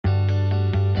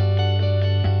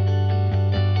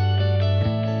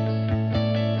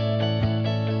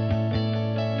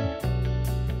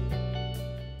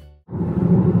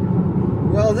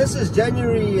Well, this is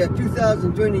January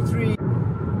 2023.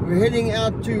 We're heading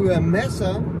out to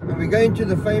Mesa, and we're going to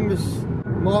the famous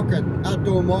market,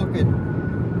 outdoor market,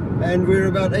 and we're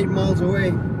about 8 miles away.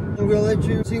 And we'll let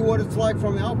you see what it's like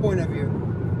from our point of view.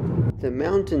 The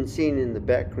mountain seen in the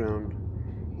background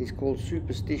is called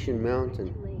Superstition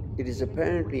Mountain. It is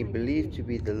apparently believed to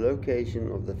be the location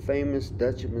of the famous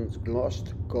Dutchman's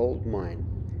lost gold mine,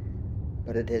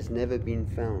 but it has never been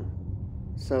found.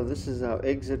 So this is our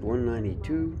exit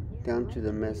 192 down to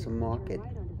the Mesa market.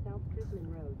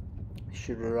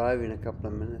 Should arrive in a couple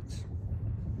of minutes.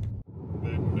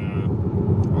 Then,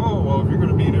 oh well, if you're going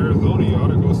to be in Arizona, you ought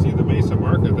to go see the Mesa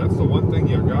market. That's the one thing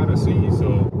you gotta see.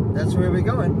 So that's where we're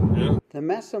going. Yeah. The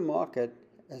Mesa market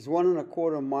has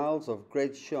 1.25 miles of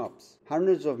great shops,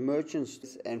 hundreds of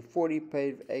merchants, and 40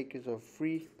 paved acres of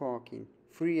free parking,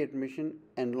 free admission,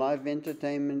 and live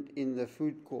entertainment in the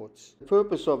food courts. The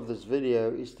purpose of this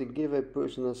video is to give a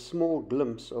person a small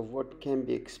glimpse of what can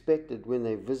be expected when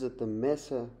they visit the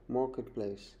Mesa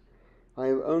marketplace. I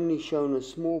have only shown a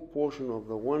small portion of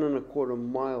the 1.25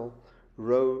 mile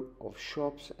row of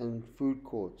shops and food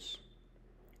courts.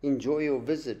 Enjoy your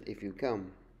visit if you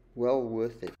come. Well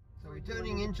worth it. So we're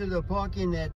turning into the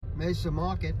parking at Mesa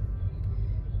Market,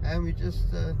 and we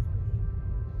just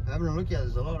having a look at it.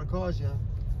 There's a lot of cars here.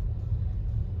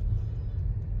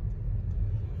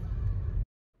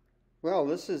 Well,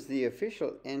 this is the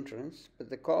official entrance, but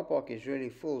the car park is really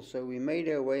full, so we made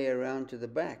our way around to the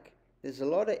back. There's a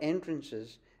lot of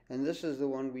entrances, and this is the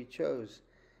one we chose.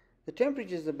 The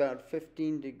temperature is about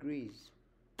 15 degrees.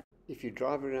 If you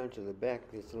drive around to the back,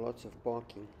 there's lots of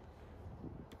parking.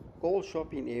 All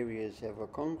shopping areas have a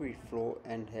concrete floor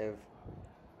and have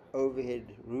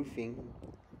overhead roofing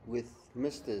with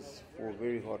misters for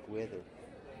very hot weather.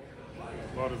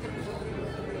 A lot of it.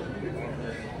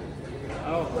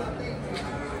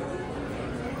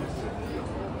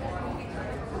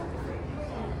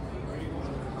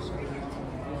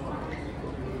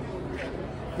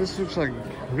 This looks like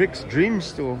Rick's dream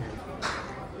store.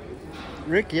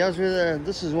 Rick, here's where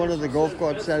this is one of the golf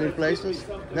cart selling places.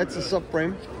 That's a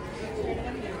subframe.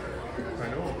 I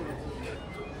know.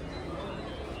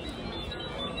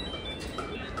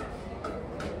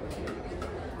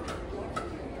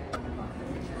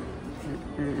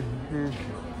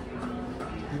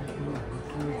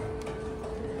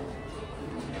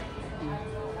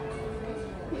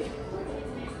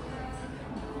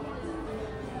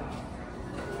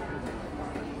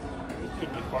 This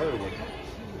could be firewood.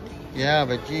 Yeah,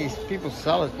 but geez, people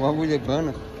sell it. Why would they burn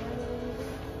it?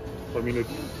 I mean,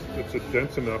 it's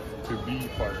dense enough to be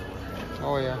firewood.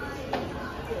 Oh yeah.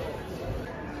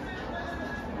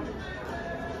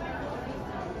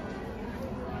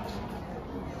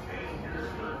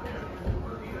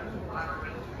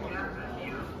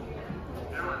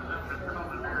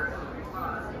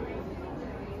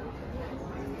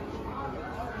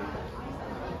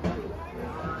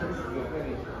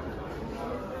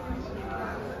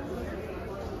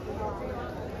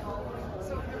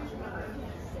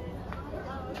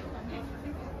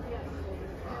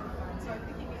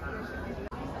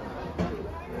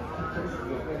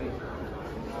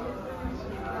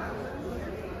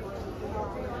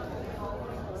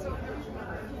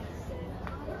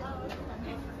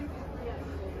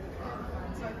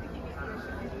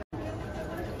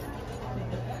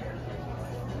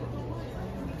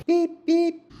 Beep,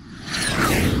 beep.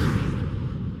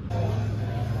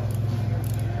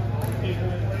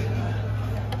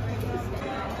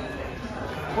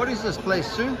 What is this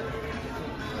place, Sue?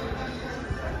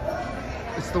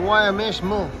 It's the wire mesh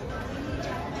mill.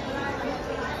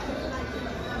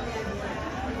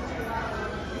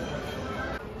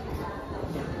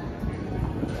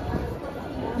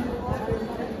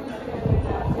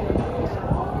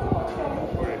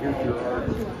 Here's your art.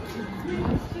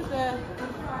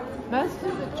 Most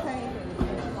of the train.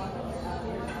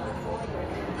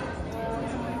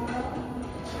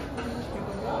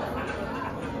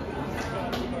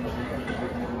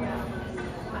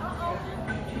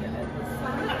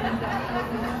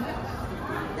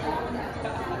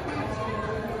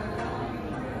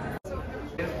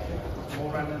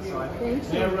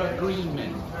 They're green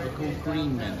men. They're called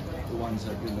green men, the ones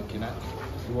I've been looking at.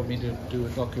 You want me to do a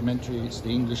documentary? It's the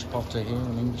English potter here,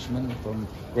 an Englishman from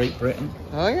Great Britain.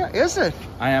 Oh yeah, is it?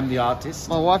 I am the artist.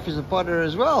 My wife is a potter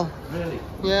as well. Really?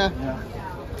 Yeah.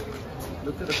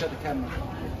 Look at the camera.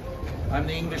 I'm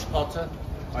the English potter.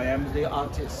 I am the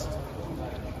artist.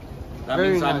 That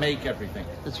Very means I nice. make everything.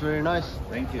 It's very nice.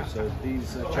 Thank you. So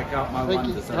please check out my Thank you.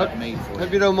 wonders that I've made for Hope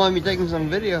you. you don't mind me taking some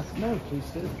video. No, please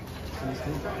do. Please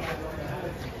do.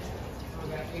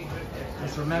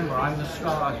 Just remember, I'm the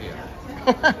star here.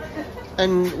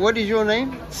 And what is your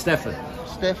name? Stefan.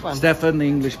 Stefan. Stefan, the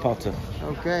English potter.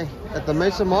 Okay, at the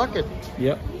Mesa market.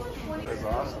 Yep. That's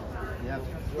awesome. Yeah.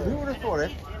 Who would have thought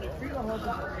it?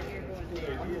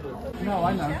 No,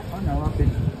 I know. I've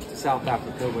been to South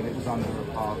Africa when it was under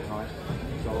apartheid.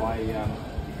 So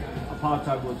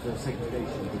apartheid was the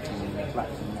segregation between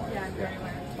blacks and whites. Yeah, very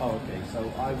much. Oh, okay. So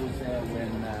I was there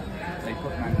when they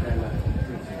put Mandela in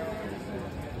prison.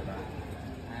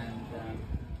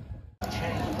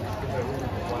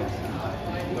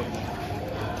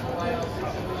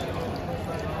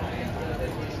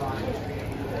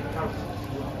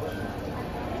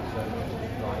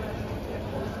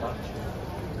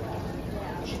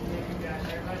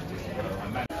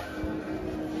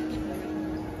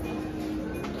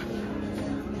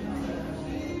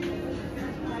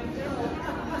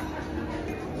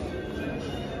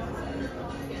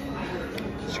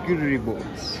 Scootery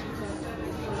boards.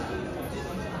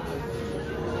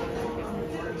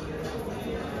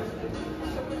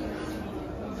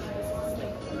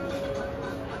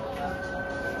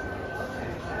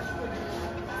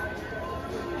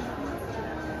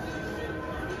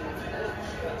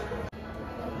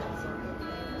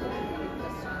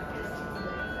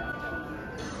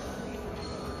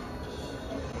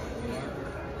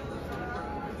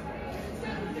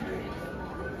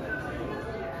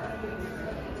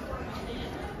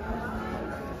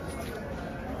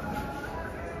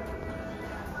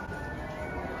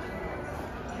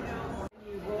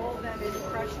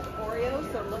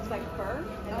 So it looks like fur,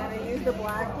 and then I use the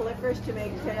black licorice to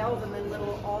make tails, and then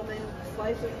little almond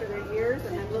slices for their ears,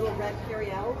 and then little red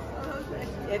Curiels.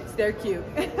 They're cute.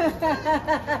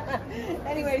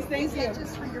 Anyways, thank you.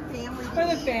 Just for your family. For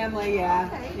the family, yeah,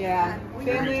 Okay. yeah, Well,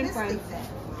 family you're and friends.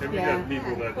 artistic Have you Yeah. got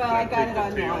people that, Well, I that got take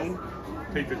it the online. tail,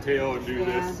 take the tail and do Yeah.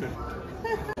 this?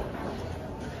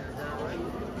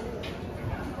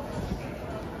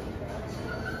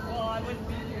 Well, I wouldn't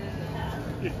be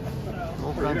here.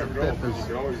 All Well, you kinds never of know, 'cause peppers. you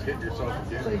could always hit yourself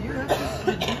So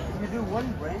again. you do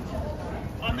one branch?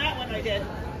 On that one I did.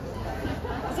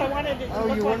 Because I wanted it to Oh,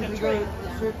 look you like wanted a to go tree.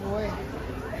 a certain way.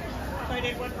 So I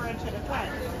did one branch at a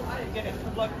time to get it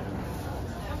to look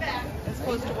as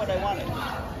close to what I wanted.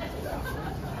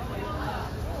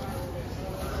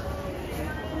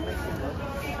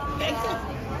 Thank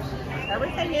you.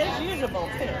 Everything is usable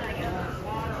too.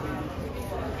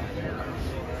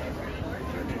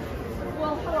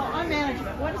 Well, hello, I'm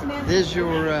management. What is management? There's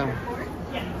your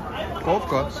golf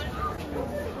carts.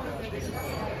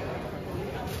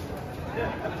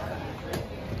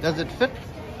 Does it fit?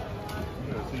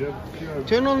 Yes, you have,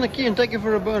 Turn on the key and take it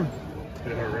for a burn.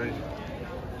 yeah, right.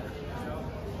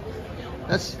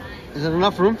 Is it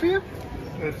enough room for you?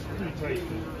 That's pretty tight.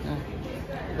 Yeah.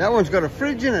 That one's got a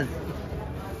fridge in it.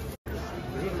 Is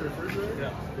it a refrigerator?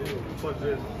 Yeah. Plugs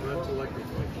in. That's electric.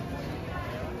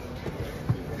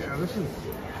 Yeah, this is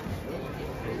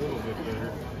a little bit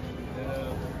better.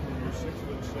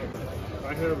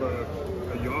 I have a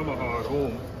Yamaha at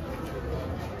home,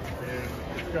 and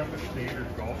it's got the standard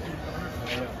golf seats on it.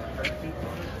 And all that crack seats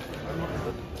on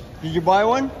it. Did you buy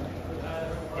one?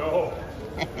 No.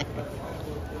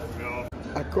 No.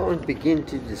 I can't begin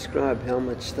to describe how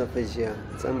much stuff is here.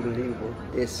 It's unbelievable.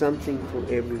 There's something for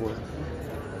everyone.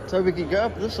 So we could go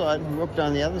up this side and walk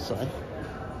down the other side.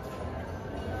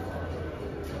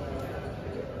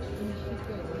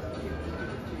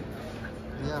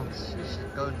 Yeah,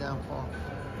 she goes down far.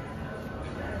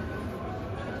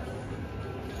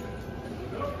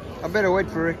 I better wait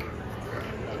for Rick.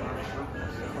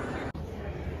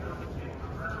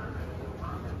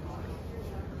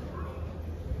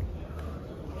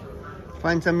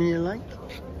 Find something you like?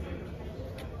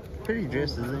 Pretty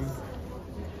dresses, eh?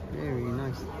 Very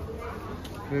nice.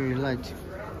 Very light.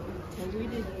 We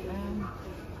did,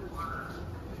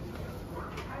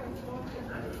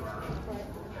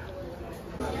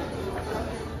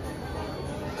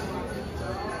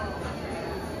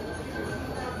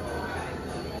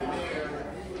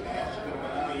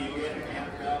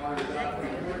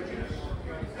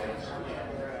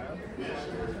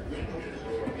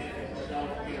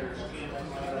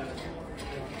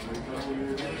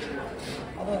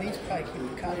 Although these probably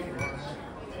can cut it.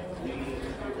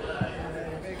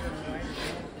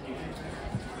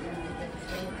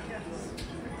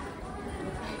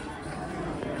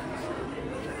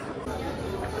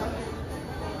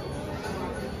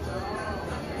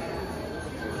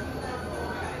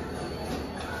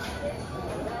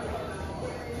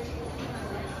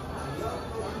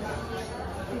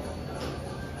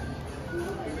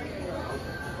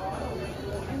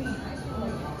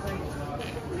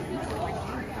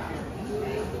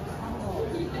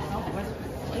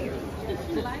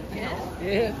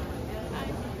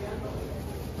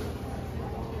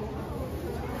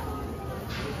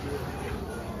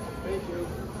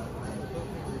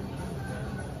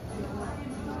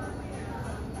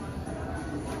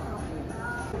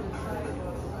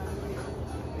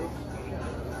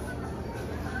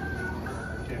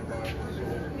 Can't buy it.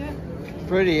 Yeah.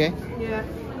 Pretty, eh? Yeah.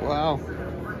 Wow.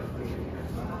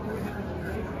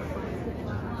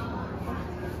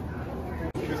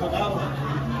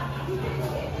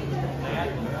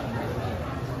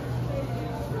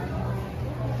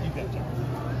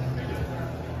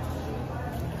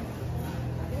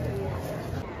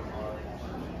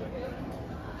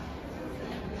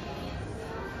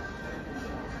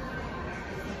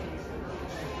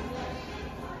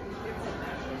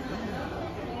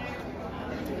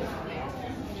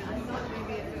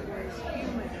 Maybe if it was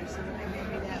humid or something,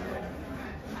 maybe that would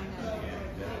kind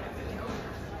of.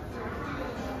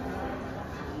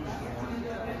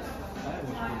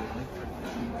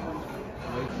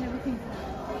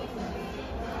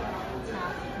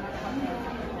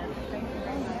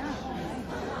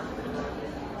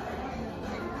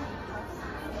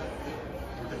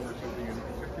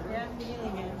 Yeah,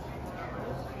 healing it.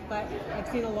 But I've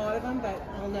seen a lot of them, but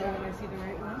I'll know when I see the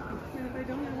right one. And if I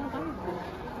don't, I won't buy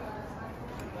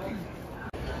one.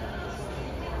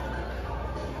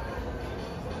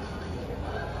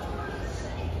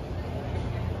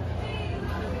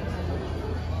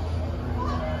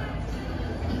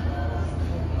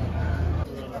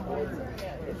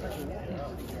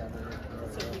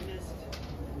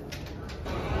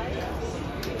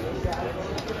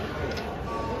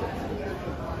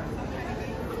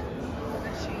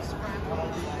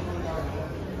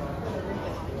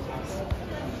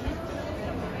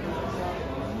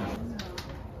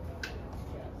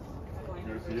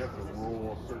 Yes, you have to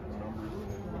roll certain numbers, and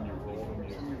then when you roll them,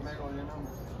 you pick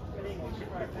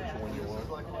which one you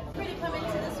want. Free to come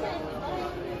into this way if you'd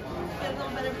like. Get a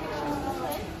little better pictures this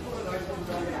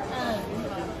way.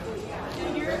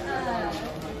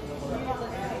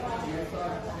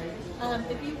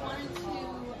 If you wanted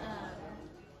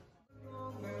to,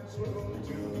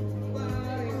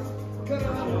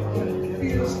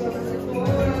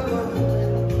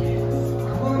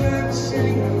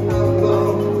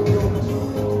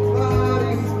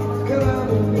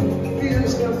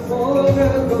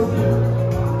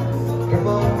 Come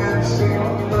on and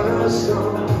sing my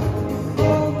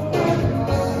song.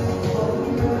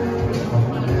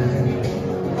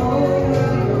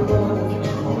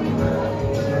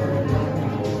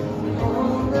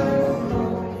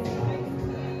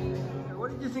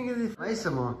 What did you think of this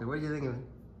Mesa market? What did you think of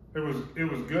it?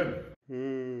 It was good.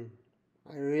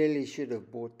 I really should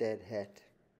have bought that hat.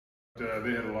 They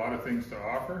had a lot of things to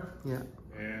offer, Yeah,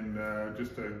 and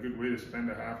just a good way to spend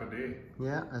a half a day.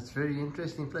 yeah, that's a very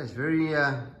interesting place. Very,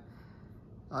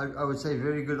 I would say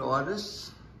very good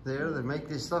artists there that make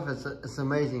this stuff. It's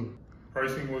amazing.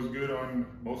 Pricing was good on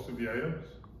most of the items.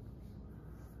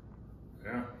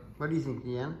 Yeah. What do you think,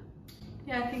 Deanna?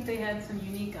 Yeah, I think they had some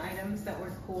unique items that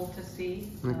were cool to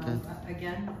see. Okay.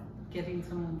 Again, getting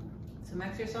some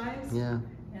exercise Yeah,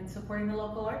 and supporting the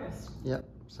local artists. yeah.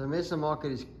 So Mesa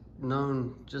Market is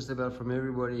known just about from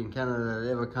everybody in Canada that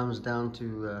ever comes down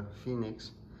to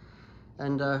Phoenix.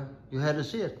 And you had to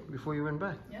see it before you went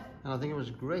back. Yeah. And I think it was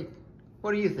great.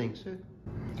 What do you think, Sue?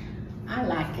 I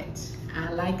like it.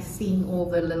 I like seeing all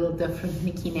the little different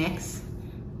knickknacks,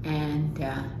 and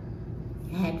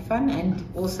had fun, and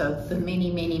also the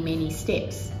many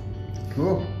steps.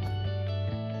 Cool.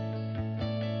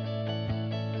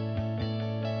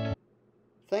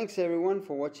 Thanks everyone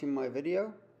for watching my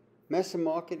video. Mesa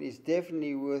Market is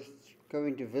definitely worth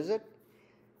going to visit.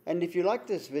 And if you like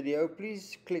this video,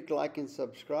 please click like and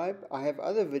subscribe. I have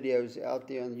other videos out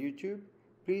there on YouTube.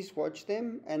 Please watch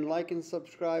them and like and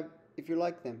subscribe if you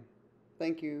like them.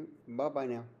 Thank you. Bye bye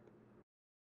now.